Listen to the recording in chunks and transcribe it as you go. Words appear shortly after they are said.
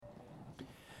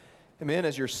Amen.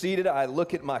 As you're seated, I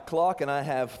look at my clock and I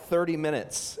have 30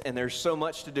 minutes, and there's so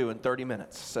much to do in 30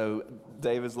 minutes. So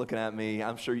David's looking at me.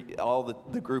 I'm sure all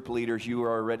the group leaders, you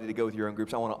are ready to go with your own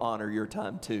groups. I want to honor your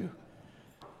time too.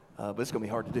 But it's going to be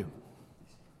hard to do.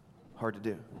 Hard to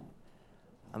do.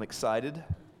 I'm excited.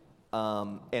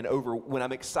 When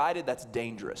I'm excited, that's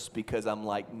dangerous because I'm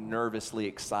like nervously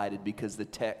excited because the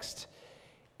text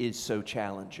is so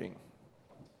challenging.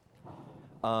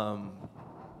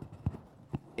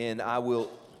 And I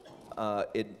will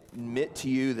admit to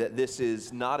you that this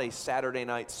is not a Saturday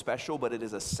night special, but it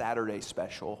is a Saturday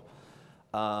special.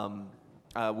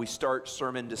 We start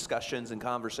sermon discussions and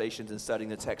conversations and studying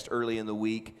the text early in the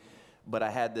week, but I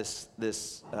had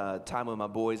this time with my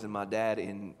boys and my dad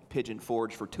in Pigeon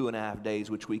Forge for 2.5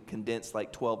 days, which we condensed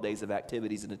like 12 days of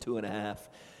activities into 2.5.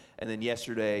 And then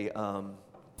yesterday,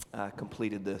 I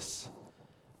completed this.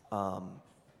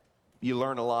 You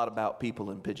learn a lot about people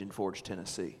in Pigeon Forge,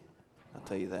 Tennessee. I'll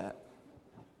tell you that.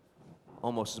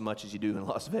 Almost as much as you do in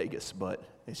Las Vegas, but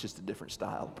it's just a different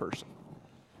style of person.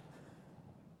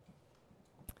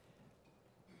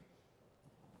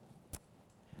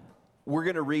 We're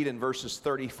going to read in verses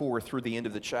 34 through the end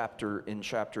of the chapter in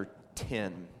chapter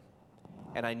 10.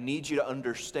 And I need you to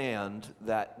understand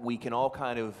that we can all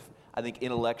kind of, I think,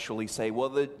 intellectually say, well,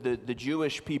 the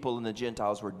Jewish people and the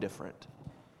Gentiles were different.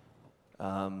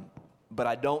 But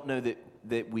I don't know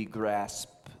that we grasp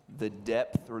the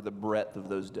depth or the breadth of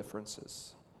those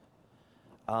differences.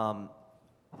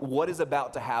 What is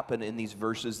about to happen in these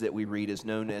verses that we read is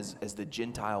known as the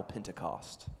Gentile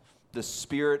Pentecost. The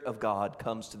Spirit of God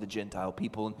comes to the Gentile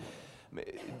people. And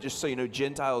just so you know,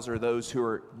 Gentiles are those who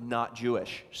are not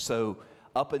Jewish. So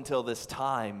up until this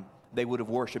time, they would have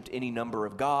worshipped any number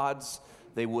of gods.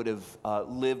 They would have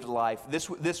lived life.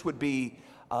 This would be...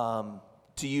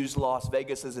 to use Las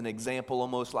Vegas as an example,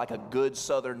 almost like a good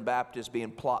Southern Baptist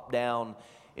being plopped down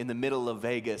in the middle of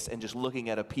Vegas and just looking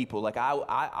at a people. Like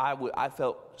I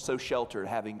felt so sheltered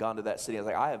having gone to that city. I was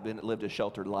like, I have lived a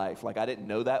sheltered life. Like I didn't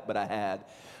know that, but I had.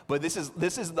 But this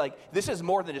is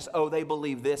more than just, oh, they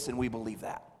believe this and we believe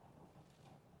that.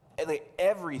 And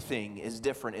everything is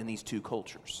different in these two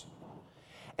cultures.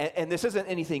 And this isn't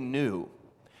anything new.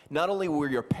 Not only were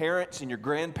your parents and your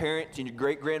grandparents and your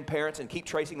great-grandparents, and keep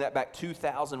tracing that back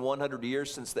 2,100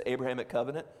 years since the Abrahamic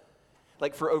covenant,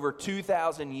 like for over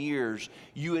 2,000 years,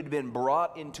 you had been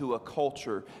brought into a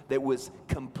culture that was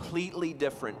completely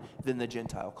different than the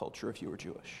Gentile culture if you were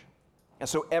Jewish. And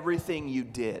so everything you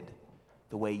did,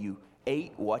 the way you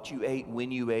ate, what you ate,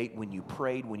 when you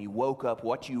prayed, when you woke up,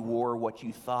 what you wore, what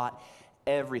you thought,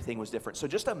 everything was different. So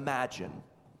just imagine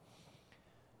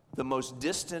the most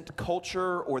distant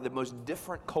culture or the most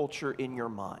different culture in your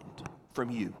mind from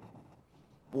you.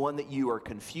 One that you are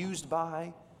confused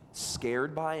by,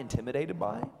 scared by, intimidated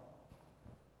by.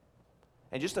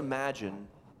 And just imagine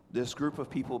this group of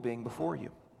people being before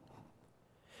you.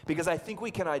 Because I think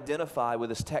we can identify with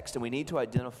this text, and we need to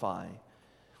identify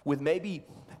with maybe,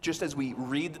 just as we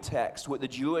read the text, what the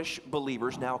Jewish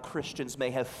believers, now Christians,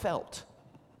 may have felt.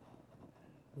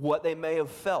 What they may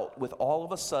have felt with all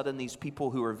of a sudden these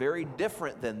people who are very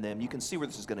different than them. You can see where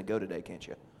this is going to go today, can't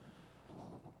you?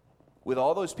 With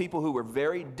all those people who were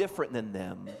very different than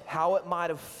them, how it might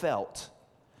have felt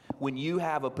when you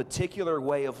have a particular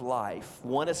way of life,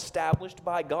 one established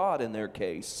by God in their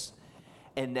case,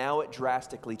 and now it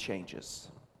drastically changes.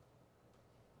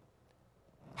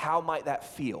 How might that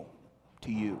feel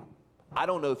to you? I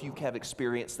don't know if you have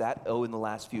experienced that, in the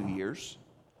last few years.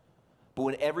 But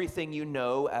when everything you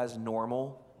know as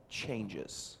normal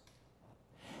changes,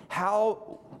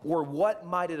 how or what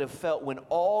might it have felt when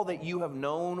all that you have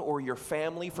known or your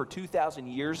family for 2,000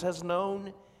 years has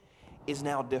known is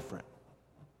now different?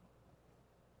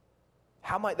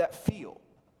 How might that feel?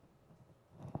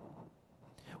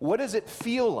 What does it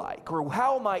feel like, or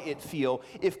how might it feel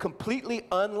if completely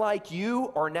unlike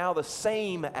you are now the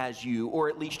same as you, or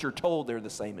at least you're told they're the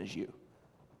same as you?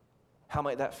 How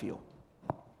might that feel?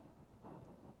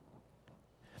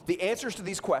 The answers to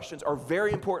these questions are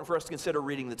very important for us to consider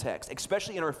reading the text,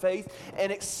 especially in our faith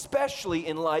and especially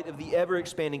in light of the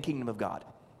ever-expanding kingdom of God.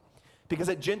 Because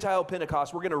at Gentile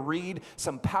Pentecost, we're going to read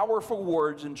some powerful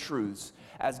words and truths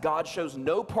as God shows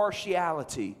no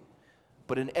partiality,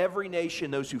 but in every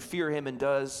nation, those who fear him and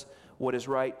does what is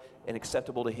right and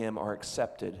acceptable to him are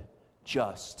accepted,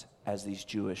 just as these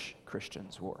Jewish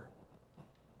Christians were.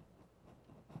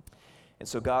 And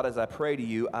so, God, as I pray to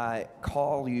you, I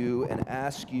call you and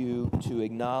ask you to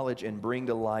acknowledge and bring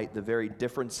to light the very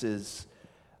differences,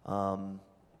 the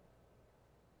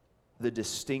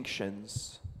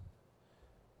distinctions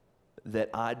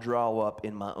that I draw up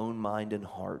in my own mind and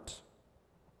heart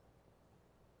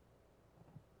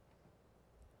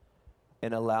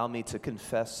and allow me to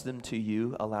confess them to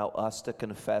you. Allow us to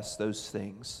confess those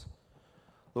things.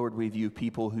 Lord, we view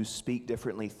people who speak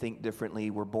differently, think differently,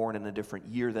 were born in a different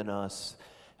year than us,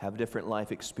 have different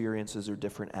life experiences or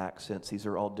different accents. These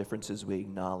are all differences we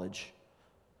acknowledge.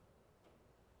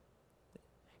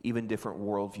 Even different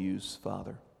worldviews,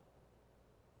 Father.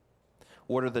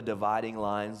 What are the dividing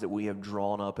lines that we have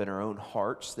drawn up in our own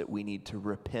hearts that we need to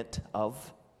repent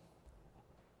of?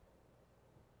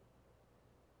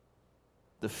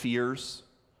 The fears,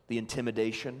 the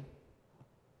intimidation,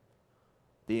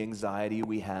 the anxiety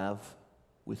we have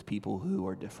with people who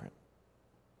are different.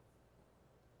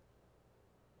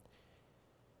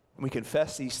 And we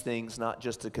confess these things not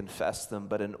just to confess them,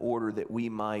 but in order that we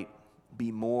might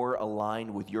be more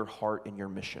aligned with your heart and your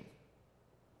mission.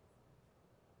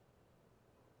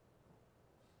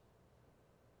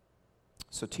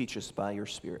 So teach us by your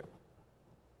Spirit.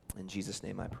 In Jesus'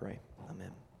 name I pray.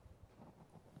 Amen.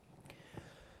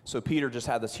 So Peter just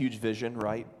had this huge vision,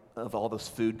 right, of all this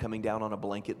food coming down on a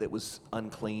blanket that was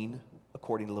unclean,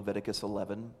 according to Leviticus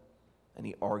 11. And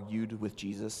he argued with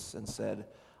Jesus and said,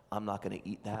 I'm not going to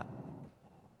eat that.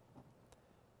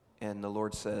 And the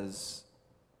Lord says,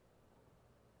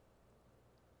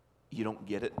 you don't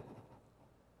get it.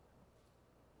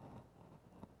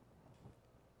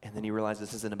 And then he realized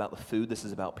this isn't about the food, this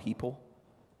is about people.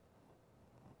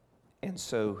 And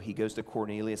so he goes to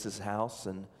Cornelius' house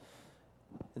and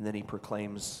then he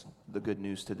proclaims the good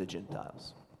news to the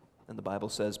Gentiles. And the Bible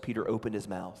says, Peter opened his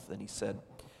mouth and he said,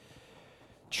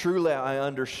 truly I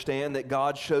understand that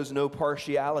God shows no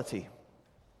partiality,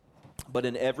 but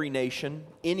in every nation,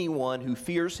 anyone who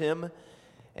fears him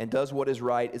and does what is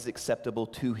right is acceptable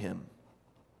to him.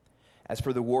 As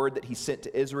for the word that he sent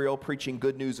to Israel, preaching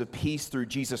good news of peace through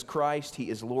Jesus Christ, he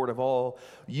is Lord of all.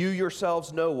 You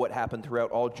yourselves know what happened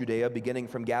throughout all Judea, beginning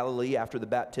from Galilee after the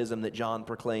baptism that John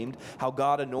proclaimed, how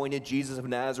God anointed Jesus of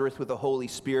Nazareth with the Holy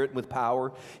Spirit and with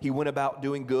power. He went about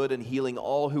doing good and healing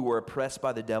all who were oppressed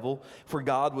by the devil, for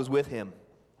God was with him.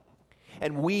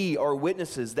 And we are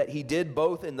witnesses that he did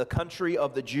both in the country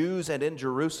of the Jews and in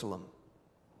Jerusalem.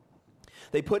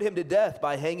 They put him to death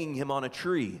by hanging him on a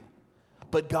tree.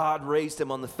 But God raised him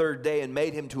on the third day and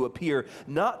made him to appear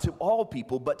not to all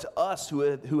people, but to us who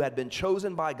had been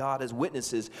chosen by God as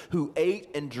witnesses, who ate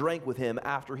and drank with him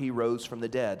after he rose from the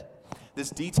dead. This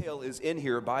detail is in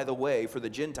here, by the way, for the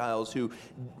Gentiles who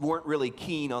weren't really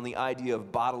keen on the idea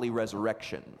of bodily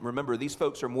resurrection. Remember, these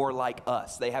folks are more like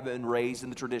us. They haven't been raised in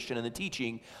the tradition and the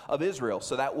teaching of Israel.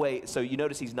 So that way, so you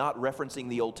notice he's not referencing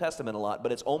the Old Testament a lot,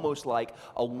 but it's almost like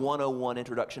a 101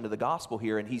 introduction to the gospel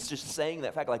here. And he's just saying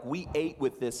that fact, like we ate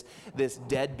with this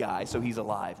dead guy, so he's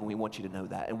alive, and we want you to know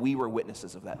that. And we were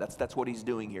witnesses of that. That's what he's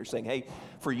doing here, saying, hey,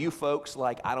 for you folks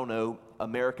like, I don't know,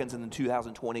 Americans in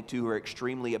 2022 are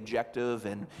extremely objective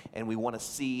and we want to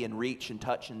see and reach and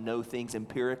touch and know things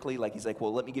empirically. Like he's like,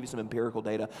 well, let me give you some empirical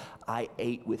data. I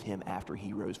ate with him after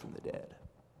he rose from the dead.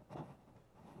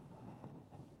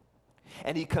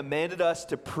 And he commanded us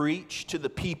to preach to the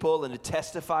people and to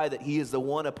testify that he is the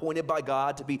one appointed by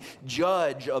God to be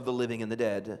judge of the living and the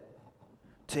dead.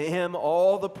 To him,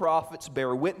 all the prophets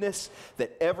bear witness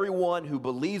that everyone who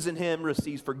believes in him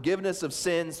receives forgiveness of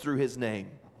sins through his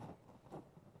name.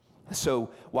 So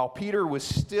while Peter was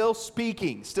still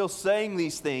speaking, still saying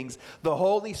these things, the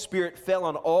Holy Spirit fell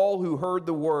on all who heard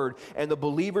the word, and the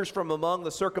believers from among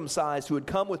the circumcised who had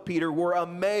come with Peter were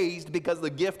amazed because the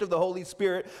gift of the Holy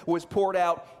Spirit was poured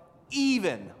out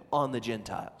even on the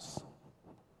Gentiles.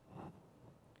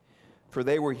 For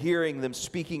they were hearing them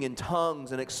speaking in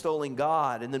tongues and extolling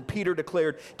God. And then Peter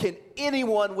declared, can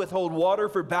anyone withhold water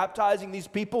for baptizing these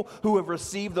people who have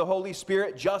received the Holy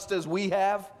Spirit just as we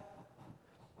have?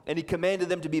 And he commanded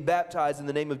them to be baptized in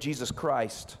the name of Jesus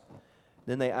Christ.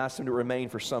 Then they asked him to remain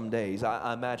for some days.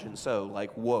 I imagine so.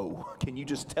 Like, whoa, can you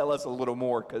just tell us a little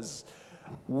more? Because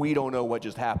we don't know what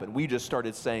just happened. We just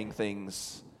started saying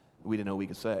things we didn't know we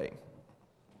could say.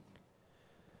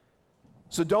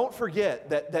 So don't forget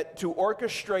that to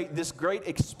orchestrate this great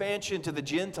expansion to the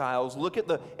Gentiles, look at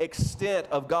the extent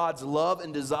of God's love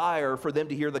and desire for them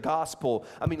to hear the gospel.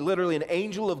 I mean, literally, an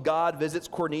angel of God visits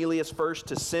Cornelius first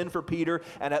to send for Peter,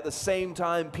 and at the same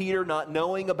time, Peter, not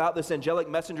knowing about this angelic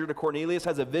messenger to Cornelius,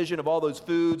 has a vision of all those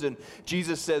foods, and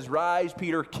Jesus says, rise,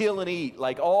 Peter, kill and eat.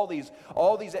 Like all these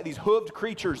hooved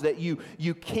creatures that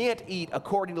you can't eat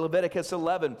according to Leviticus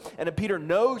 11. And then Peter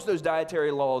knows those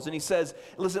dietary laws, and he says,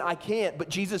 listen, I can't. But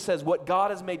Jesus says, what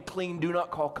God has made clean, do not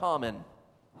call common.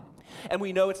 And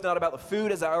we know it's not about the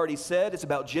food, as I already said. It's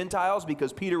about Gentiles,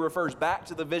 because Peter refers back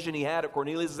to the vision he had at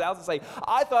Cornelius' house and say,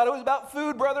 I thought it was about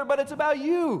food, brother, but it's about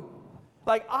you.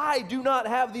 Like, I do not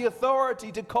have the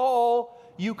authority to call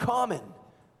you common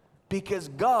because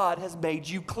God has made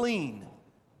you clean.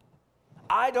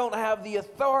 I don't have the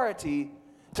authority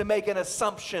to make an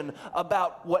assumption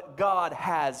about what God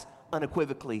has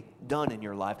unequivocally done in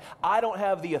your life. I don't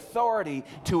have the authority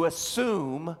to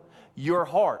assume your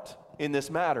heart in this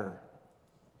matter.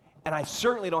 And I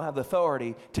certainly don't have the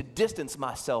authority to distance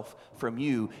myself from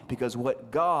you because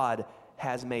what God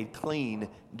has made clean,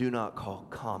 do not call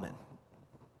common.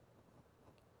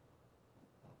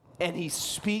 And he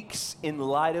speaks in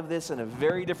light of this in a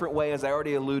very different way, as I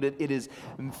already alluded. It is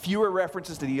fewer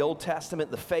references to the Old Testament,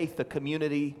 the faith, the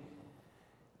community.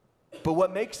 But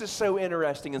what makes this so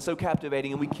interesting and so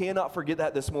captivating, and we cannot forget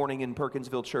that this morning in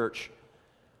Perkinsville Church,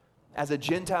 as a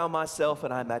Gentile myself,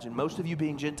 and I imagine most of you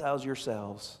being Gentiles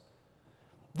yourselves,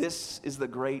 this is the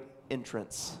great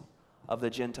entrance of the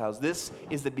Gentiles. This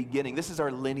is the beginning. This is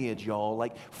our lineage, y'all.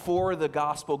 Like, for the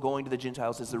gospel going to the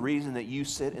Gentiles is the reason that you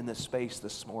sit in this space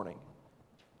this morning.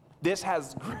 This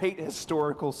has great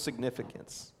historical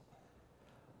significance.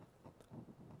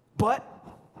 But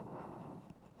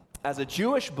as a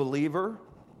Jewish believer,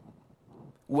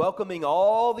 welcoming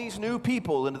all these new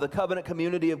people into the covenant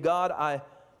community of God,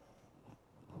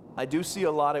 I do see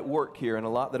a lot at work here and a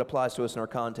lot that applies to us in our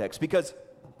context. Because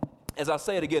as I'll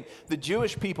say it again, the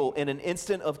Jewish people in an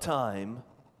instant of time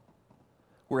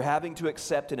were having to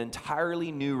accept an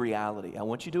entirely new reality. I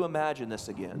want you to imagine this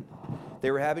again.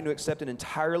 They were having to accept an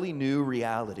entirely new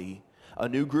reality, a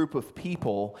new group of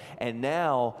people, and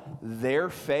now their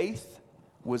faith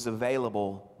was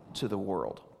available to the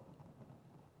world.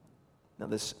 Now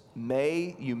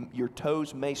your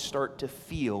toes may start to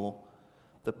feel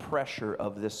the pressure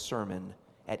of this sermon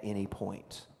at any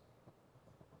point.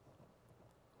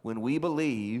 When we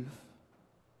believe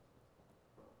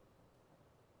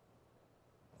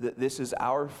that this is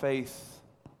our faith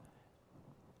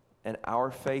and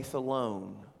our faith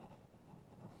alone,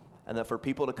 and that for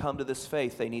people to come to this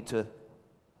faith, they need to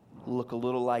look a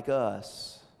little like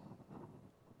us,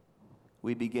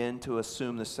 we begin to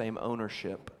assume the same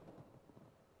ownership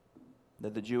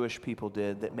that the Jewish people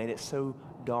did that made it so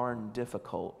darn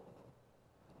difficult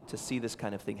to see this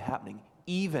kind of thing happening,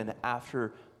 even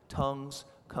after tongues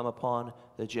come upon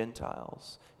the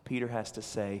Gentiles. Peter has to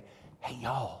say, hey,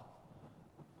 y'all,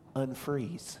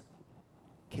 unfreeze.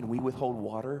 Can we withhold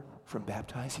water from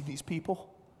baptizing these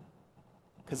people?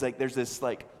 Because there's this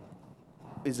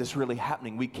is this really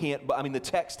happening? We can't, I mean, the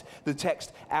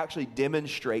text actually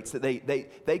demonstrates that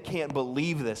they can't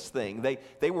believe this thing.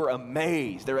 They were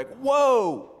amazed. They're like,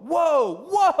 whoa, whoa,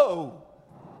 whoa.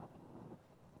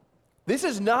 This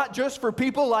is not just for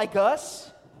people like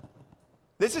us.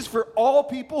 This is for all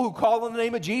people who call on the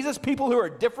name of Jesus, people who are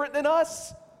different than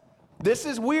us. This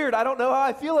is weird. I don't know how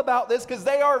I feel about this because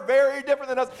they are very different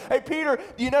than us. Hey, Peter,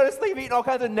 do you notice they've eaten all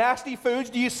kinds of nasty foods?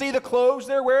 Do you see the clothes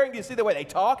they're wearing? Do you see the way they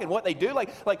talk and what they do?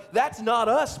 Like that's not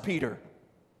us, Peter.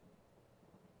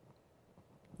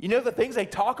 You know the things they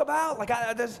talk about?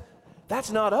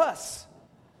 That's not us.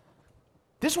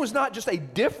 This was not just a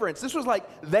difference. This was like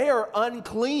they are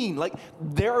unclean. Like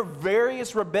there are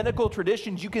various rabbinical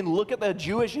traditions. You can look at the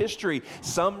Jewish history.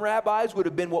 Some rabbis would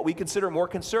have been what we consider more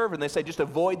conservative. And they say just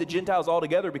avoid the Gentiles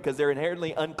altogether because they're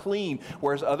inherently unclean.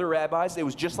 Whereas other rabbis, it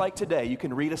was just like today. You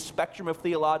can read a spectrum of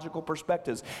theological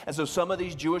perspectives. And so some of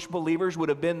these Jewish believers would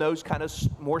have been those kind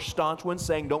of more staunch ones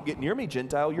saying, don't get near me,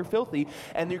 Gentile, you're filthy.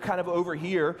 And you're kind of over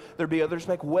here. There'd be others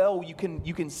like, well, you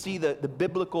can see the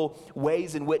biblical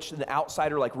ways in which an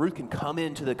outsider like Ruth can come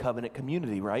into the covenant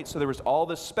community, right? So there was all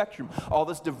this spectrum, all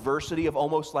this diversity of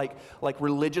almost like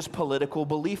religious political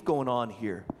belief going on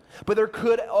here. But there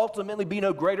could ultimately be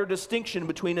no greater distinction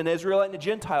between an Israelite and a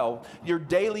Gentile. Your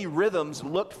daily rhythms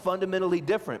looked fundamentally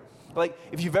different. Like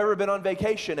if you've ever been on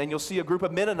vacation and you'll see a group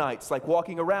of Mennonites like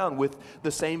walking around with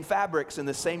the same fabrics and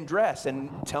the same dress, and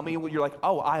tell me what you're like,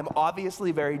 oh, I'm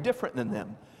obviously very different than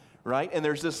them, right? And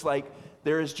there's this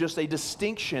there is just a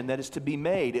distinction that is to be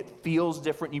made. It feels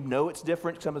different. You know it's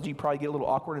different. Sometimes you probably get a little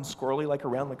awkward and squirrely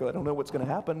around, I don't know what's going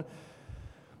to happen.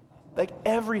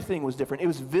 Everything was different. It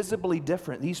was visibly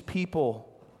different. These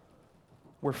people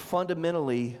were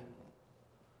fundamentally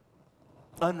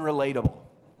unrelatable,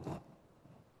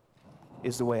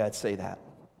 is the way I'd say that.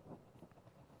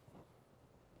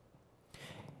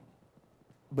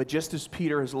 But just as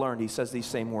Peter has learned, he says these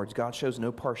same words, God shows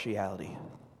no partiality.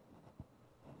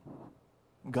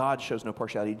 God shows no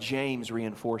partiality. James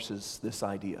reinforces this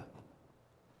idea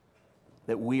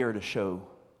that we are to show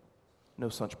no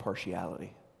such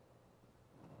partiality.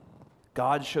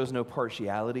 God shows no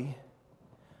partiality,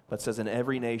 but says in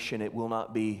every nation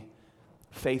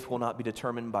faith will not be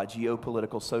determined by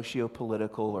geopolitical,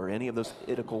 socio-political, or any of those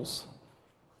iticals.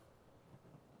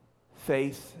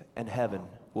 Faith and heaven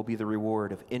will be the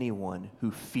reward of anyone who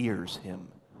fears him.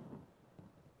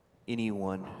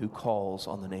 Anyone who calls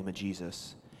on the name of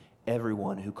Jesus.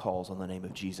 Everyone who calls on the name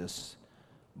of Jesus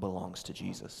belongs to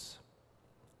Jesus.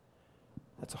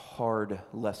 That's a hard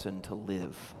lesson to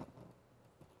live.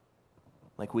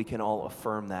 Like, we can all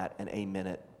affirm that and amen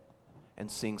it and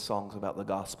sing songs about the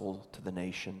gospel to the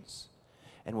nations.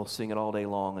 And we'll sing it all day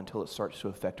long until it starts to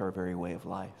affect our very way of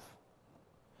life.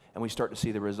 And we start to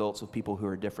see the results of people who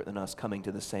are different than us coming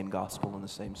to the same gospel and the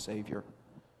same Savior.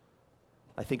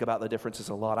 I think about the differences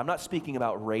a lot. I'm not speaking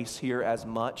about race here as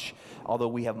much, although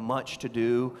we have much to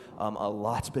do. A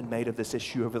lot's been made of this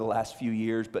issue over the last few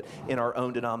years, but in our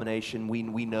own denomination,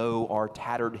 we know our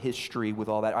tattered history with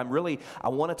all that. I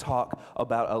want to talk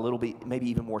about a little bit, maybe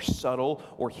even more subtle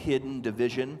or hidden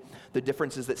division, the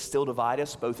differences that still divide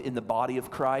us, both in the body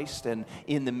of Christ and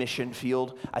in the mission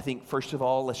field. I think, first of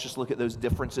all, let's just look at those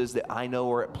differences that I know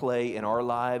are at play in our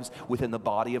lives within the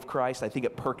body of Christ. I think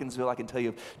at Perkinsville, I can tell you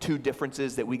of two differences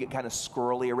that we get kind of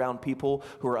squirrely around people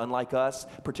who are unlike us,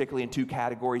 particularly in two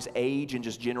categories: age and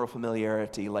just general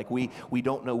familiarity. Like, we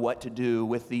don't know what to do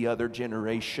with the other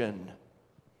generation,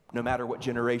 no matter what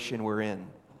generation we're in.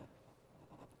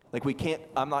 Like, we can't,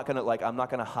 I'm not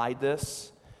gonna hide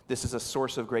this. This is a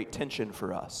source of great tension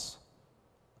for us.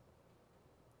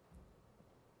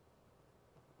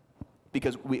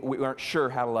 Because we aren't sure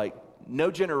how to,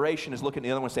 no generation is looking at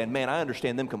the other one saying, man, I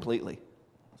understand them completely,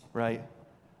 right?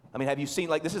 I mean, have you seen,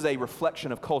 this is a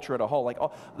reflection of culture at a whole.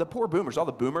 The poor boomers, all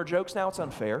the boomer jokes now, it's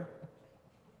unfair.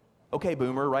 Okay,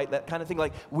 boomer, right? That kind of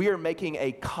thing. We are making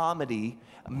a comedy,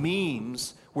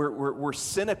 memes. We're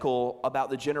cynical about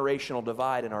the generational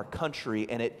divide in our country,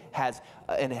 and it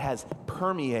has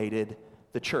permeated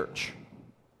the church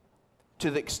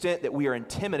to the extent that we are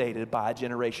intimidated by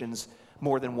generations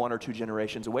more than one or two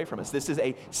generations away from us. This is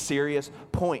a serious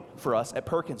point for us at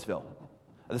Perkinsville.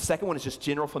 The second one is just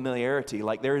general familiarity.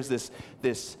 There is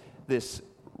this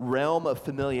realm of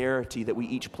familiarity that we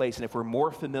each place, and if we're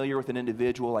more familiar with an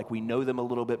individual, we know them a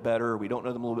little bit better, or we don't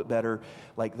know them a little bit better,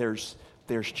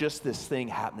 there's just this thing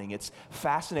happening. It's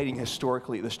fascinating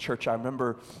historically at this church. I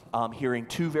remember hearing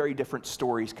two very different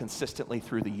stories consistently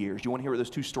through the years. Do you want to hear what those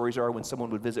two stories are when someone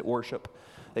would visit worship?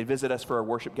 They'd visit us for our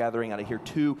worship gathering, and I'd hear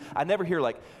two. I never hear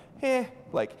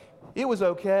it was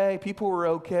okay, people were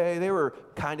okay, they were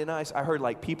kind of nice. I heard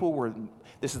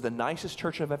this is the nicest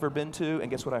church I've ever been to,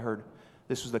 and guess what I heard?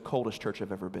 This was the coldest church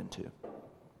I've ever been to.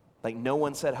 No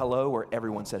one said hello, or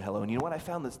everyone said hello. And you know what I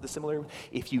found the similarity?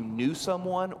 If you knew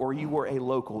someone or you were a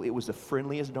local, it was the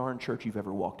friendliest darn church you've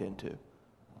ever walked into.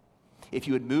 If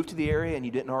you had moved to the area and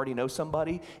you didn't already know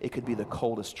somebody, it could be the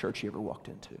coldest church you ever walked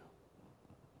into.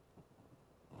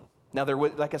 Now, there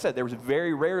was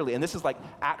very rarely, and this is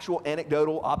actual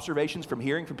anecdotal observations from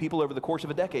hearing from people over the course of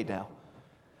a decade now.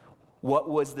 What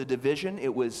was the division?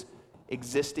 It was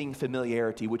existing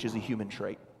familiarity, which is a human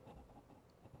trait.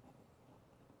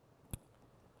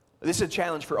 This is a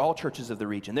challenge for all churches of the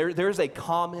region. There's a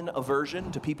common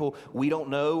aversion to people we don't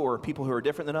know, or people who are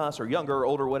different than us, or younger or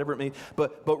older, whatever it may be.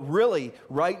 But really,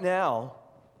 right now,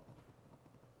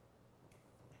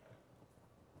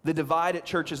 the divide at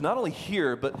churches, not only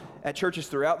here, but at churches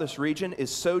throughout this region, is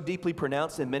so deeply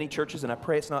pronounced in many churches, and I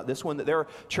pray it's not this one, that there are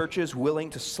churches willing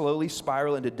to slowly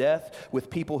spiral into death with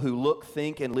people who look,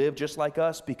 think, and live just like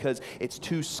us because it's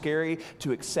too scary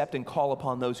to accept and call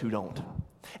upon those who don't.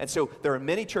 And so there are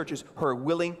many churches who are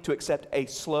willing to accept a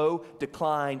slow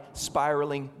decline,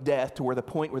 spiraling death to where the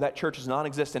point where that church is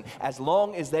non-existent, as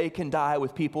long as they can die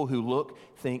with people who look,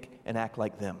 think, and act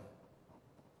like them.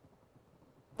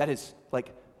 That is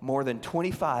more than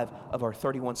 25 of our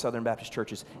 31 Southern Baptist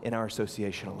churches in our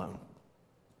association alone.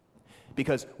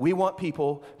 Because we want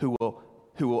people who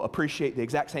will appreciate the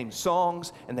exact same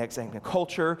songs and the exact same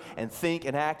culture and think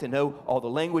and act and know all the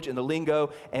language and the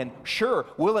lingo. And sure,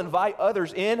 we'll invite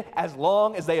others in as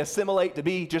long as they assimilate to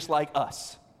be just like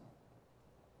us.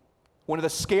 One of the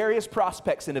scariest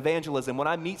prospects in evangelism, when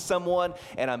I meet someone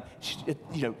and I'm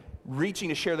reaching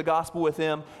to share the gospel with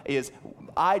them, is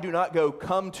I do not go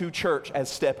come to church as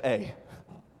step A.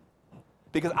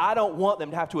 Because I don't want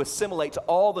them to have to assimilate to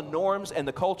all the norms and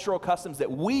the cultural customs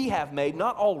that we have made.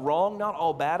 Not all wrong, not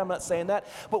all bad, I'm not saying that.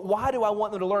 But why do I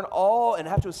want them to learn all and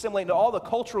have to assimilate into all the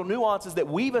cultural nuances that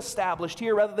we've established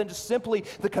here rather than just simply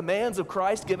the commands of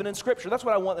Christ given in Scripture? That's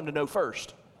what I want them to know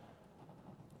first.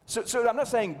 So I'm not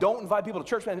saying don't invite people to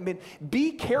church. I mean,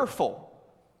 be careful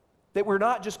that we're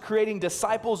not just creating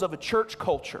disciples of a church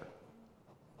culture.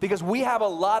 Because we have a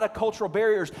lot of cultural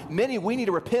barriers, many we need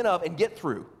to repent of and get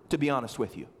through, to be honest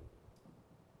with you.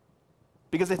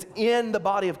 Because it's in the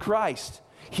body of Christ.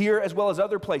 here as well as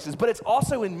other places, but it's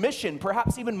also in mission,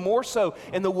 perhaps even more so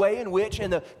in the way in which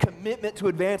and the commitment to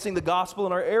advancing the gospel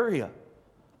in our area.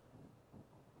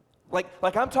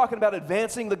 Like I'm talking about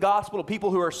advancing the gospel to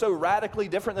people who are so radically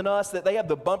different than us that they have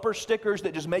the bumper stickers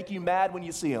that just make you mad when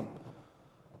you see them.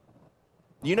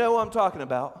 You know what I'm talking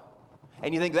about.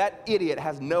 And you think that idiot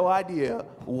has no idea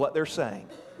what they're saying.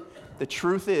 The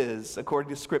truth is, according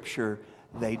to Scripture,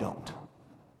 they don't.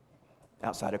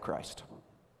 Outside of Christ.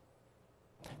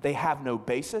 They have no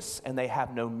basis and they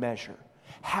have no measure.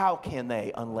 How can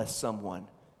they unless someone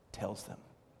tells them?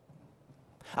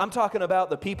 I'm talking about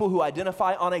the people who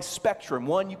identify on a spectrum.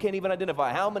 One, you can't even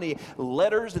identify. How many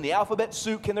letters in the alphabet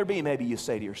soup can there be? Maybe you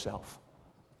say to yourself.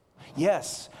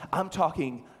 Yes, I'm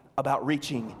talking about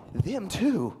reaching them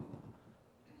too.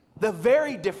 The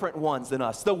very different ones than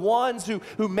us. The ones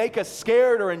who make us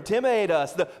scared or intimidate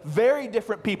us. The very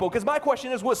different people. Because my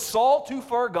question is, was Saul too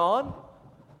far gone?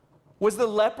 Was the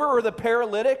leper or the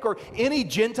paralytic or any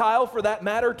Gentile for that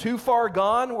matter too far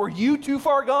gone? Were you too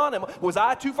far gone? Was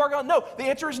I too far gone? No. The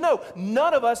answer is no.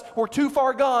 None of us were too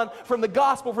far gone from the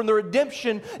gospel, from the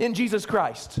redemption in Jesus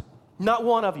Christ. Not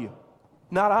one of you.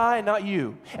 Not I, not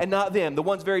you, and not them. The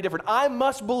one's very different. I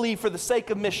must believe for the sake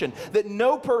of mission that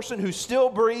no person who still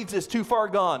breathes is too far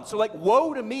gone. So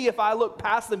woe to me if I look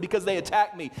past them because they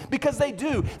attack me. Because they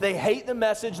do. They hate the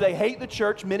message. They hate the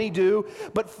church. Many do.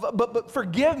 But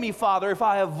forgive me, Father, if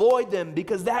I avoid them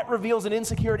because that reveals an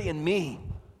insecurity in me.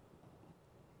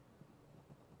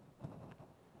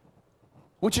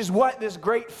 Which is what this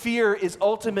great fear is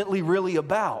ultimately really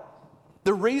about.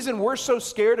 The reason we're so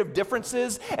scared of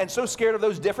differences and so scared of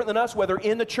those different than us, whether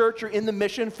in the church or in the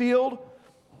mission field,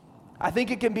 I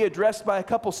think it can be addressed by a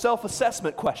couple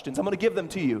self-assessment questions. I'm going to give them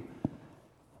to you.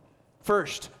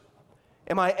 First,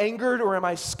 am I angered or am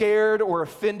I scared or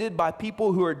offended by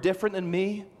people who are different than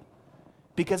me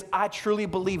because I truly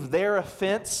believe their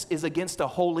offense is against a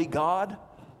holy God?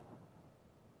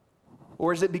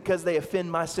 Or is it because they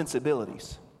offend my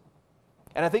sensibilities?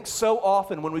 And I think so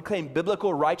often when we claim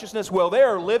biblical righteousness, well, they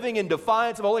are living in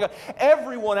defiance of a holy God.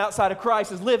 Everyone outside of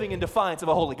Christ is living in defiance of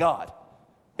a holy God.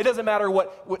 It doesn't matter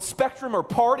what spectrum or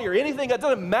party or anything. It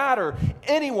doesn't matter.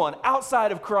 Anyone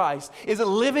outside of Christ is a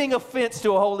living offense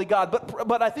to a holy God.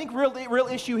 But I think the real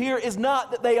issue here is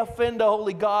not that they offend a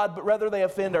holy God, but rather they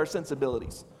offend our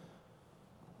sensibilities.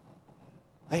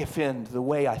 They offend the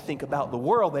way I think about the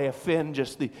world. They offend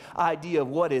just the idea of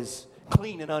what is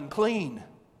clean and unclean.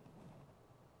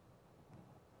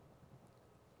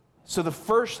 So the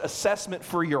first assessment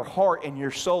for your heart and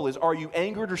your soul is, are you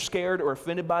angered or scared or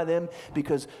offended by them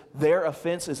because their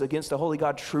offense is against a holy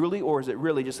God truly, or is it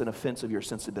really just an offense of your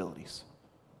sensibilities?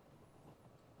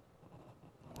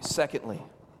 Secondly,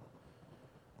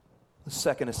 the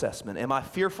second assessment, am I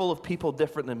fearful of people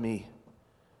different than me?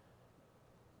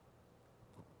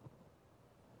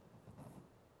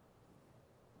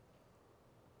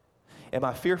 Am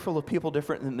I fearful of people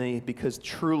different than me because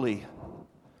truly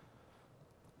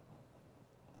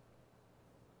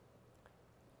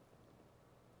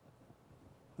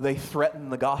they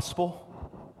threaten the gospel?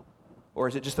 Or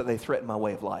is it just that they threaten my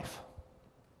way of life?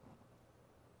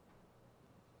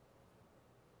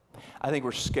 I think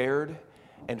we're scared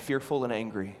and fearful and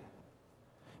angry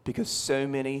because so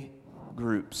many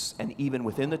groups, and even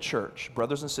within the church,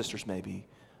 brothers and sisters maybe,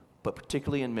 but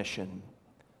particularly in mission,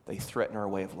 they threaten our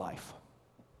way of life.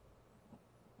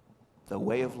 The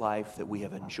way of life that we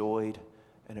have enjoyed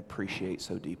and appreciate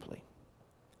so deeply.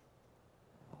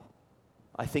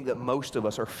 I think that most of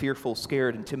us are fearful,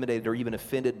 scared, intimidated, or even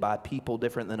offended by people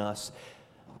different than us.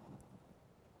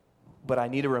 But I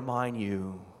need to remind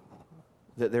you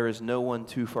that there is no one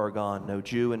too far gone, no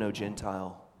Jew and no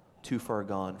Gentile, too far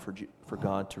gone for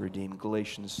God to redeem.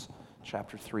 Galatians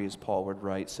chapter 3, as Paul would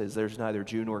write, says, there's neither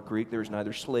Jew nor Greek, there is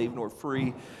neither slave nor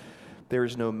free, there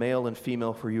is no male and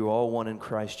female, for you are all one in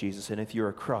Christ Jesus. And if you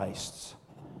are Christ's,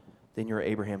 then you're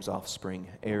Abraham's offspring,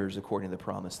 heirs according to the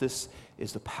promise. This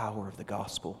is the power of the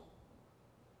gospel.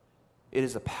 It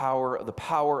is the power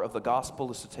of the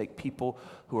gospel is to take people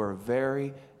who are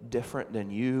very different than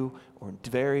you or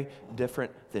very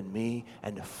different than me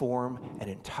and to form an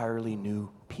entirely new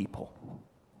people.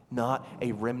 Not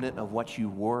a remnant of what you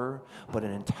were, but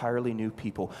an entirely new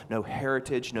people. No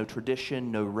heritage, no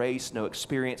tradition, no race, no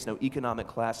experience, no economic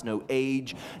class, no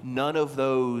age. None of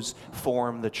those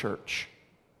form the church.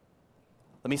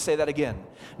 Let me say that again.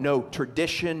 No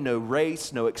tradition, no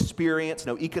race, no experience,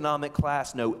 no economic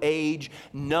class, no age.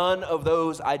 None of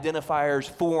those identifiers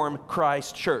form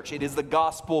Christ Church. It is the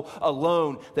gospel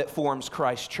alone that forms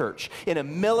Christ Church. In a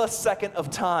millisecond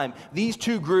of time, these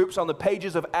two groups on the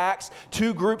pages of Acts,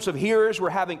 two groups of hearers who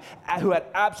had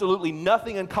absolutely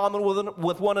nothing in common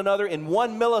with one another. In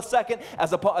 1 millisecond, as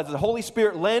the Holy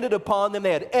Spirit landed upon them,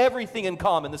 they had everything in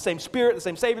common. The same Spirit, the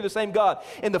same Savior, the same God.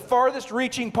 In the farthest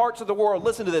reaching parts of the world,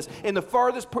 listen to this, in the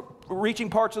farthest reaching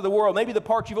parts of the world, maybe the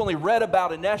parts you've only read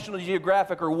about in National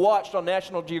Geographic or watched on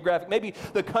National Geographic, maybe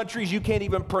the countries you can't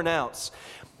even pronounce.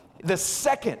 The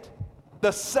second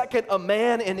a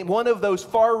man in one of those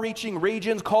far-reaching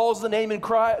regions calls the name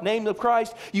of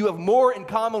Christ, you have more in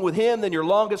common with him than your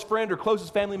longest friend or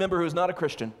closest family member who is not a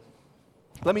Christian.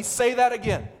 Let me say that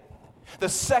again. The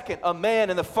second a man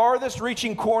in the farthest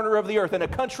reaching corner of the earth, in a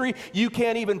country you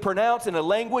can't even pronounce, in a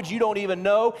language you don't even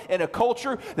know, in a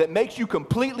culture that makes you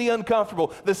completely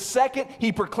uncomfortable, the second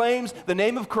he proclaims the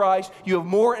name of Christ, you have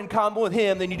more in common with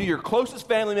him than you do your closest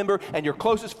family member and your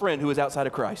closest friend who is outside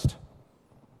of Christ.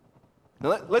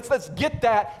 Now let's get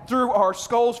that through our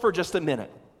skulls for just a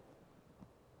minute.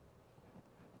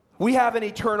 We have an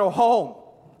eternal home.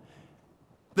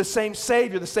 The same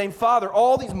Savior, the same Father.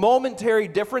 All these momentary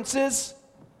differences,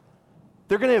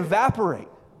 they're going to evaporate.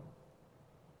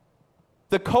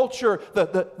 The culture,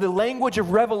 the language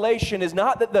of Revelation is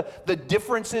not that the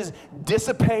differences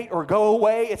dissipate or go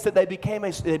away. It's that they become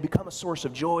a source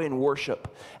of joy and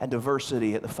worship and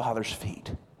diversity at the Father's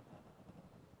feet.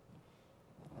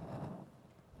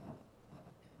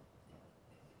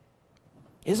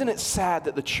 Isn't it sad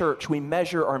that the church, we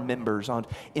measure our members on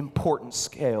important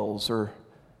scales or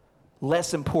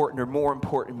less important or more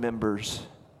important members?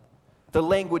 The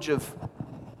language of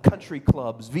country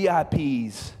clubs,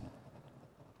 VIPs,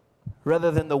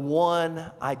 rather than the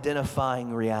one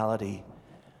identifying reality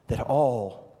that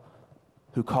all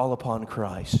who call upon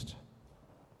Christ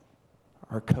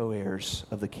are co-heirs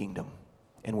of the kingdom,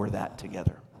 and we're that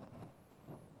together.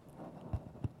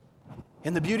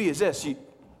 And the beauty is this,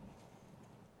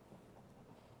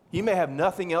 you may have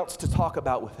nothing else to talk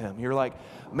about with them. You're like,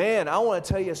 man, I want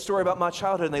to tell you a story about my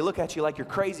childhood. And they look at you like you're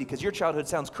crazy because your childhood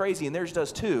sounds crazy and theirs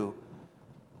does too.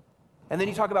 And then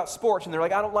you talk about sports and they're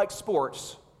like, I don't like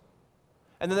sports.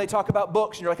 And then they talk about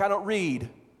books and you're like, I don't read.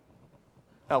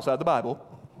 Outside the Bible.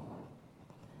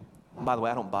 And by the way,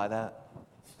 I don't buy that.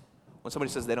 When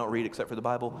somebody says they don't read except for the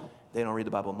Bible, they don't read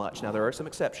the Bible much. Now, there are some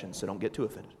exceptions, so don't get too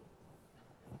offended.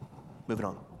 Moving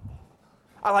on.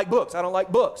 I like books. I don't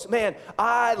like books. Man,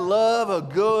 I love a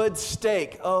good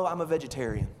steak. Oh, I'm a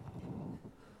vegetarian.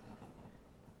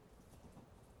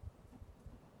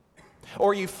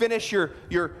 Or you finish your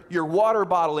water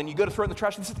bottle and you go to throw it in the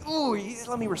trash and say, ooh,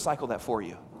 let me recycle that for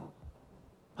you.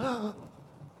 So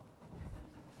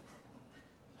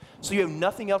you have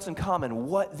nothing else in common.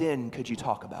 What then could you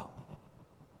talk about?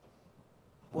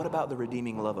 What about the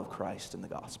redeeming love of Christ in the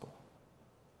gospel?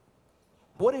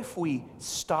 What if we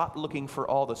stopped looking for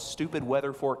all the stupid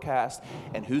weather forecasts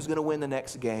and who's going to win the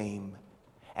next game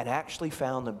and actually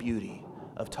found the beauty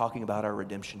of talking about our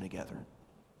redemption together?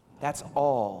 That's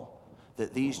all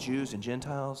that these Jews and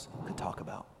Gentiles could talk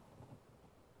about.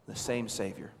 The same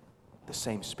Savior, the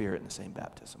same Spirit, and the same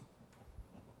baptism.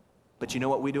 But you know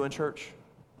what we do in church?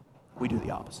 We do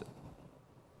the opposite.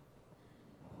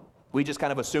 We just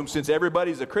kind of assume since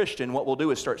everybody's a Christian, what we'll do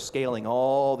is start scaling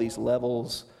all these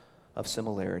levels of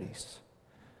similarities.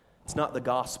 It's not the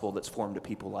gospel that's formed a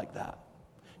people like that,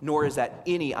 nor is that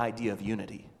any idea of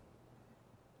unity.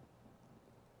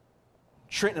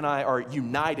 Trenton and I are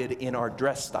united in our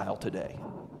dress style today.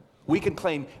 We can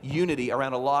claim unity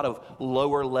around a lot of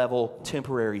lower level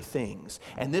temporary things,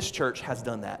 and this church has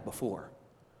done that before.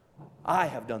 I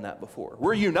have done that before.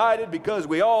 We're united because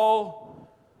we all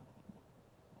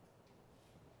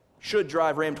should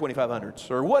drive Ram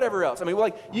 2500s or whatever else. I mean,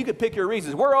 like, you could pick your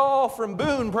reasons. We're all from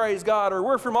Boone, praise God, or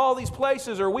we're from all these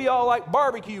places, or we all like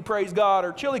barbecue, praise God,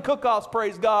 or chili cook-offs,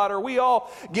 praise God, or we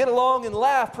all get along and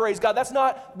laugh, praise God. That's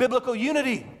not biblical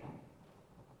unity.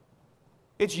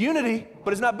 It's unity,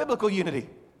 but it's not biblical unity.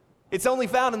 It's only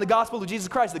found in the gospel of Jesus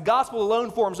Christ. The gospel alone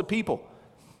forms a people.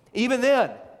 Even then,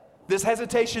 this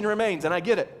hesitation remains, and I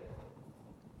get it.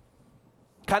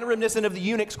 Kind of reminiscent of the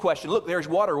eunuch's question. Look, there's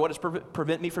water. What does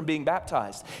prevent me from being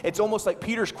baptized? It's almost like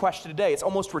Peter's question today. It's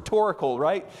almost rhetorical,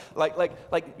 right?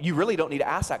 Like you really don't need to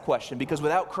ask that question because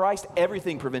without Christ,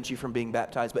 everything prevents you from being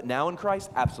baptized. But now in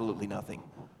Christ, absolutely nothing.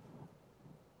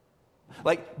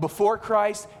 Like before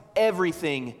Christ,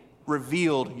 everything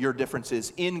revealed your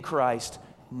differences. In Christ,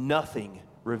 nothing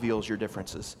reveals your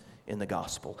differences in the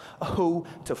gospel. Oh,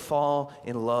 to fall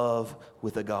in love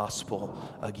with the gospel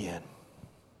again.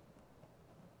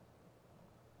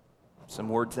 Some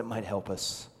words that might help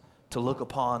us to look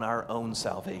upon our own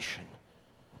salvation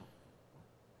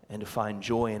and to find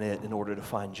joy in it in order to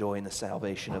find joy in the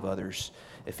salvation of others.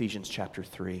 Ephesians chapter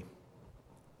 3.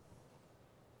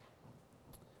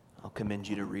 I'll commend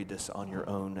you to read this on your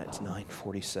own. It's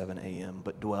 9:47 a.m.,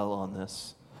 but dwell on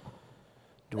this.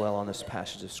 Dwell on this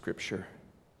passage of Scripture.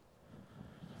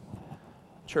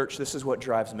 Church, this is what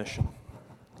drives mission.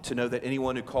 To know that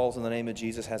anyone who calls on the name of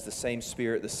Jesus has the same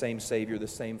Spirit, the same Savior, the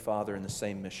same Father, and the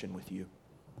same mission with you.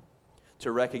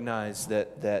 To recognize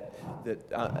that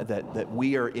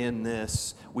we are in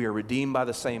this, we are redeemed by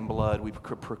the same blood, we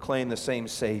proclaim the same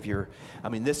Savior. I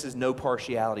mean, this is no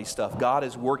partiality stuff. God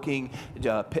is working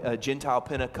Gentile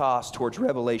Pentecost towards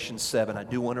Revelation 7. I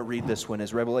do want to read this one,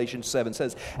 as Revelation 7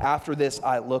 says, "After this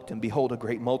I looked, and behold, a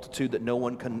great multitude that no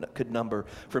one could number,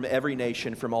 from every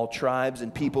nation, from all tribes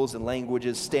and peoples and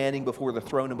languages, standing before the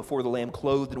throne and before the Lamb,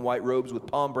 clothed in white robes with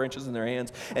palm branches in their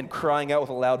hands, and crying out with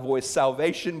a loud voice,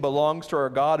 'Salvation belongs to our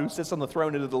God who sits on the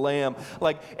throne and to the Lamb.'"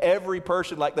 Like every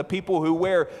person, like the people who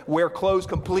wear clothes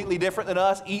completely different than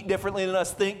us, eat differently than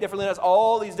us, think differently than us,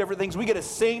 all these different things, we get to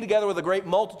sing together with a great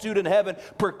multitude in heaven,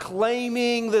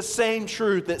 proclaiming the same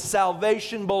truth, that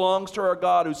salvation belongs to our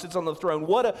God who sits on the throne.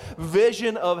 What a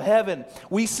vision of heaven.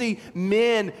 We see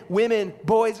men, women,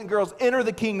 boys, and girls enter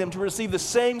the kingdom to receive the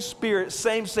same Spirit,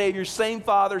 same Savior, same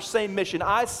Father, same mission.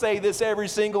 I say this every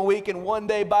single week, and one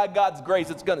day, by God's grace,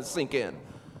 it's going to sink in.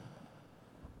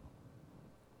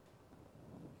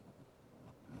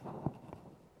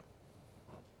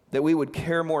 That we would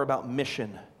care more about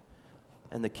mission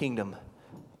and the kingdom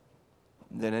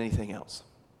than anything else.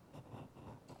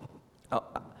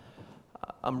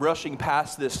 I'm rushing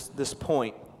past this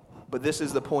point, but this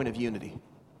is the point of unity.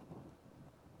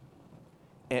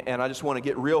 And I just want to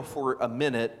get real for a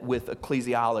minute with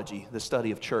ecclesiology, the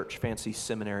study of church, fancy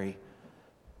seminary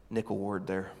nickel word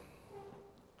there.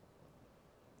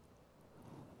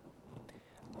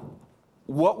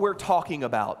 What we're talking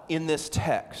about in this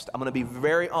text, I'm going to be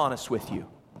very honest with you,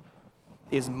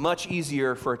 is much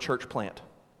easier for a church plant.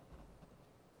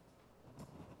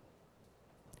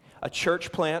 A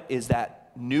church plant is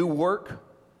that new work.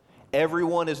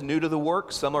 Everyone is new to the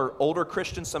work. Some are older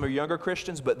Christians, some are younger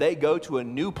Christians, but they go to a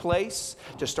new place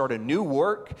to start a new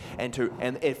work. And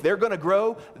if they're going to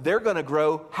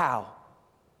grow how?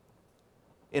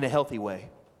 In a healthy way,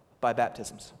 by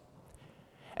baptisms.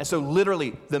 And so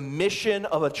literally, the mission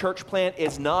of a church plant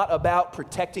is not about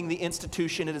protecting the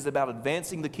institution. It is about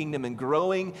advancing the kingdom and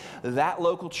growing that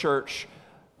local church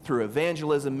through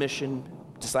evangelism, mission,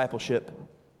 discipleship,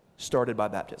 started by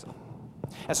baptism.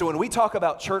 And so when we talk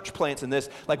about church plants in this,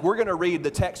 like we're going to read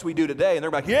the text we do today, and they're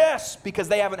like, yes, because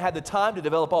they haven't had the time to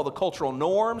develop all the cultural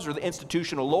norms or the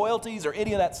institutional loyalties or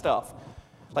any of that stuff.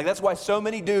 Like that's why so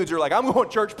many dudes are like, I'm going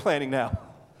church planting now.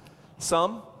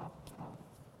 Some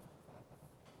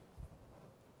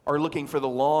are looking for the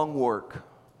long work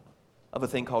of a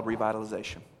thing called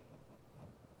revitalization.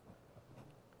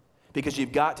 Because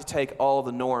you've got to take all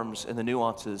the norms and the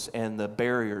nuances and the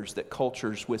barriers that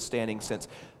cultures withstanding since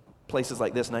places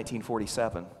like this,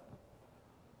 1947,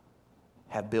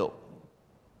 have built.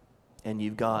 And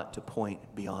you've got to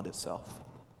point beyond itself.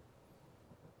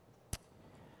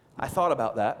 I thought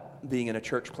about that, being in a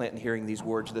church plant and hearing these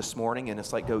words this morning, and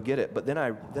it's like, go get it. But then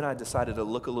I decided to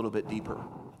look a little bit deeper.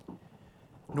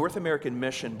 North American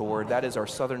Mission Board, that is our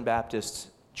Southern Baptist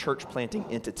church planting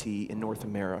entity in North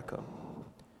America,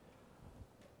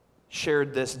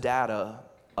 shared this data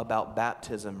about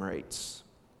baptism rates.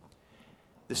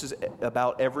 This is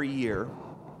about every year,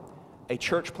 a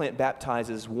church plant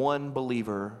baptizes one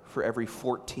believer for every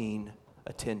 14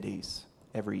 attendees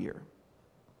every year.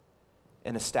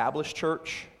 An established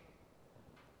church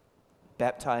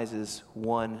baptizes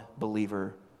one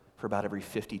believer for about every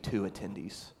 52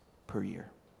 attendees per year.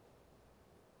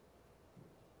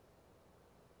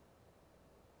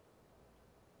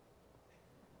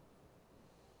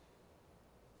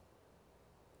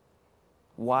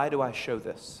 Why do I show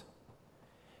this?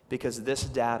 Because this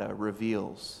data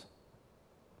reveals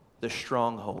the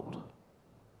stronghold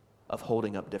of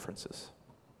holding up differences.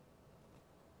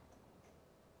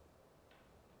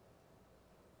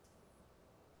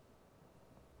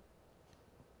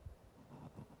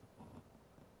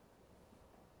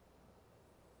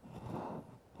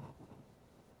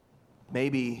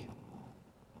 Maybe,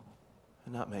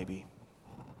 not maybe.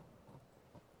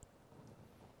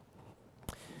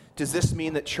 Does this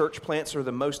mean that church plants are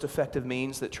the most effective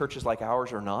means, that churches like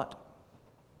ours are not?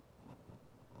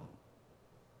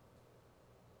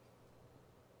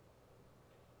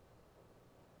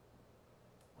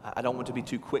 I don't want to be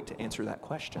too quick to answer that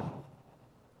question.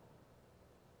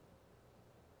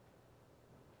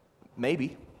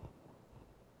 Maybe.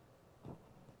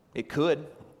 It could.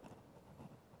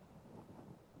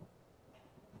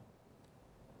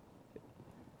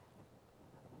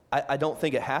 I don't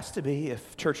think it has to be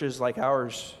if churches like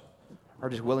ours are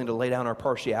just willing to lay down our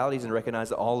partialities and recognize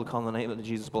that all who call on the name of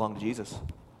Jesus belong to Jesus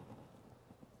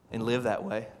and live that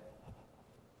way.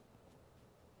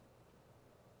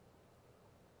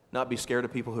 Not be scared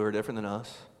of people who are different than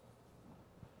us.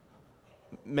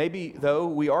 Maybe, though,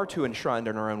 we are too enshrined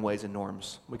in our own ways and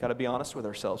norms. We got to be honest with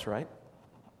ourselves, right?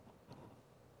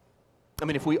 I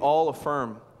mean, if we all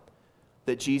affirm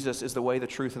that Jesus is the way, the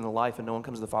truth, and the life, and no one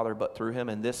comes to the Father but through him,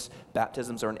 and this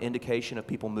baptisms are an indication of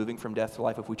people moving from death to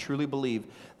life, if we truly believe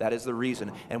that is the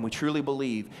reason, and we truly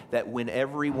believe that when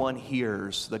everyone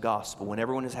hears the gospel, when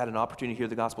everyone has had an opportunity to hear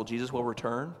the gospel, Jesus will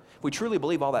return, if we truly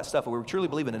believe all that stuff, if we truly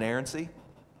believe in inerrancy,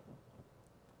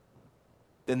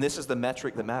 then this is the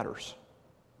metric that matters.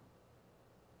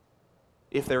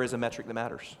 If there is a metric that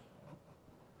matters.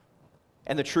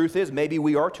 And the truth is, maybe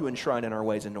we are too enshrined in our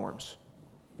ways and norms.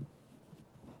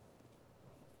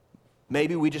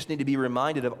 Maybe we just need to be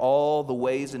reminded of all the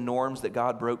ways and norms that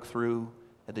God broke through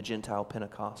at the Gentile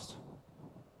Pentecost.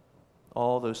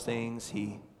 All those things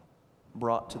he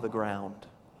brought to the ground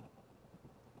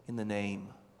in the name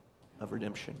of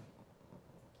redemption.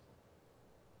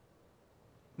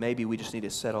 Maybe we just need to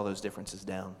set all those differences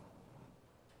down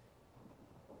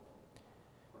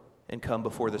and come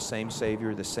before the same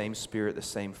Savior, the same Spirit, the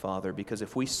same Father. Because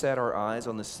if we set our eyes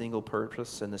on the single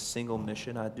purpose and the single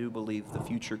mission, I do believe the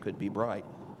future could be bright.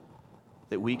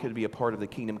 That we could be a part of the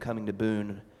kingdom coming to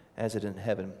Boone as it in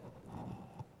heaven.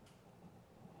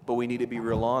 But we need to be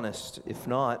real honest. If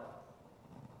not,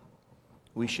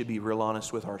 we should be real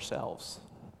honest with ourselves.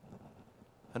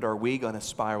 And are we going to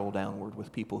spiral downward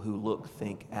with people who look,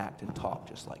 think, act, and talk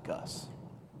just like us?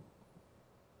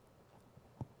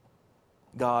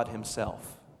 God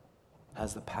himself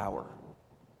has the power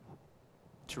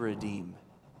to redeem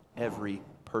every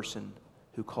person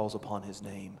who calls upon his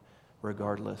name,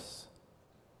 regardless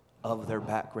of their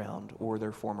background or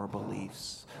their former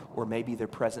beliefs, or maybe their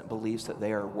present beliefs that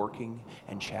they are working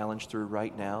and challenged through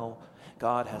right now.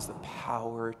 God has the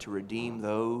power to redeem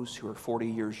those who are 40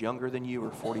 years younger than you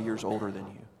or 40 years older than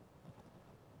you.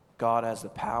 God has the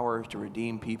power to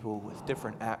redeem people with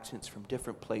different accents from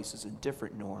different places and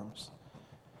different norms.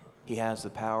 He has the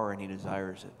power and he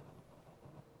desires it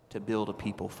to build a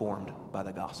people formed by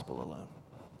the gospel alone.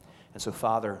 And so,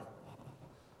 Father,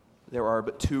 there are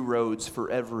but two roads for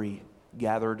every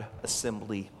gathered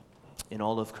assembly in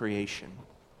all of creation.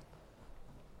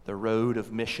 The road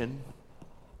of mission,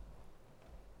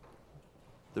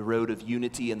 the road of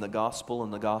unity in the gospel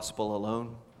and the gospel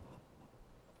alone,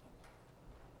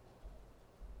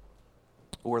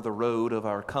 or the road of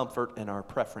our comfort and our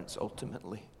preference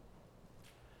ultimately.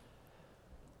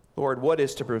 Lord, what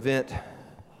is to prevent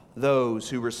those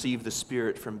who receive the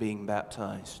Spirit from being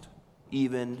baptized?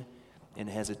 Even in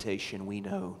hesitation, we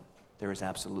know there is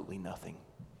absolutely nothing.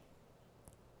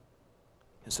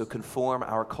 And so conform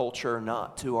our culture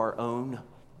not to our own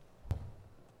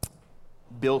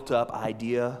built-up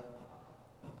idea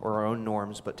or our own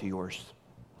norms, but to yours.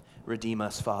 Redeem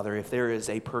us, Father. If there is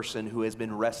a person who has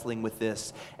been wrestling with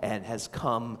this and has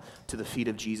come to the feet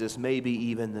of Jesus, maybe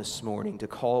even this morning, to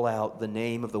call out the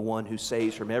name of the one who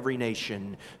saves from every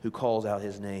nation who calls out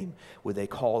his name, would they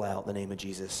call out the name of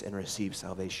Jesus and receive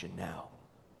salvation now?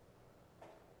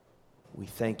 We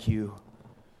thank you.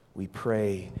 We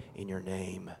pray in your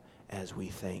name as we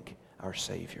thank our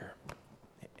Savior.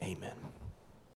 Amen.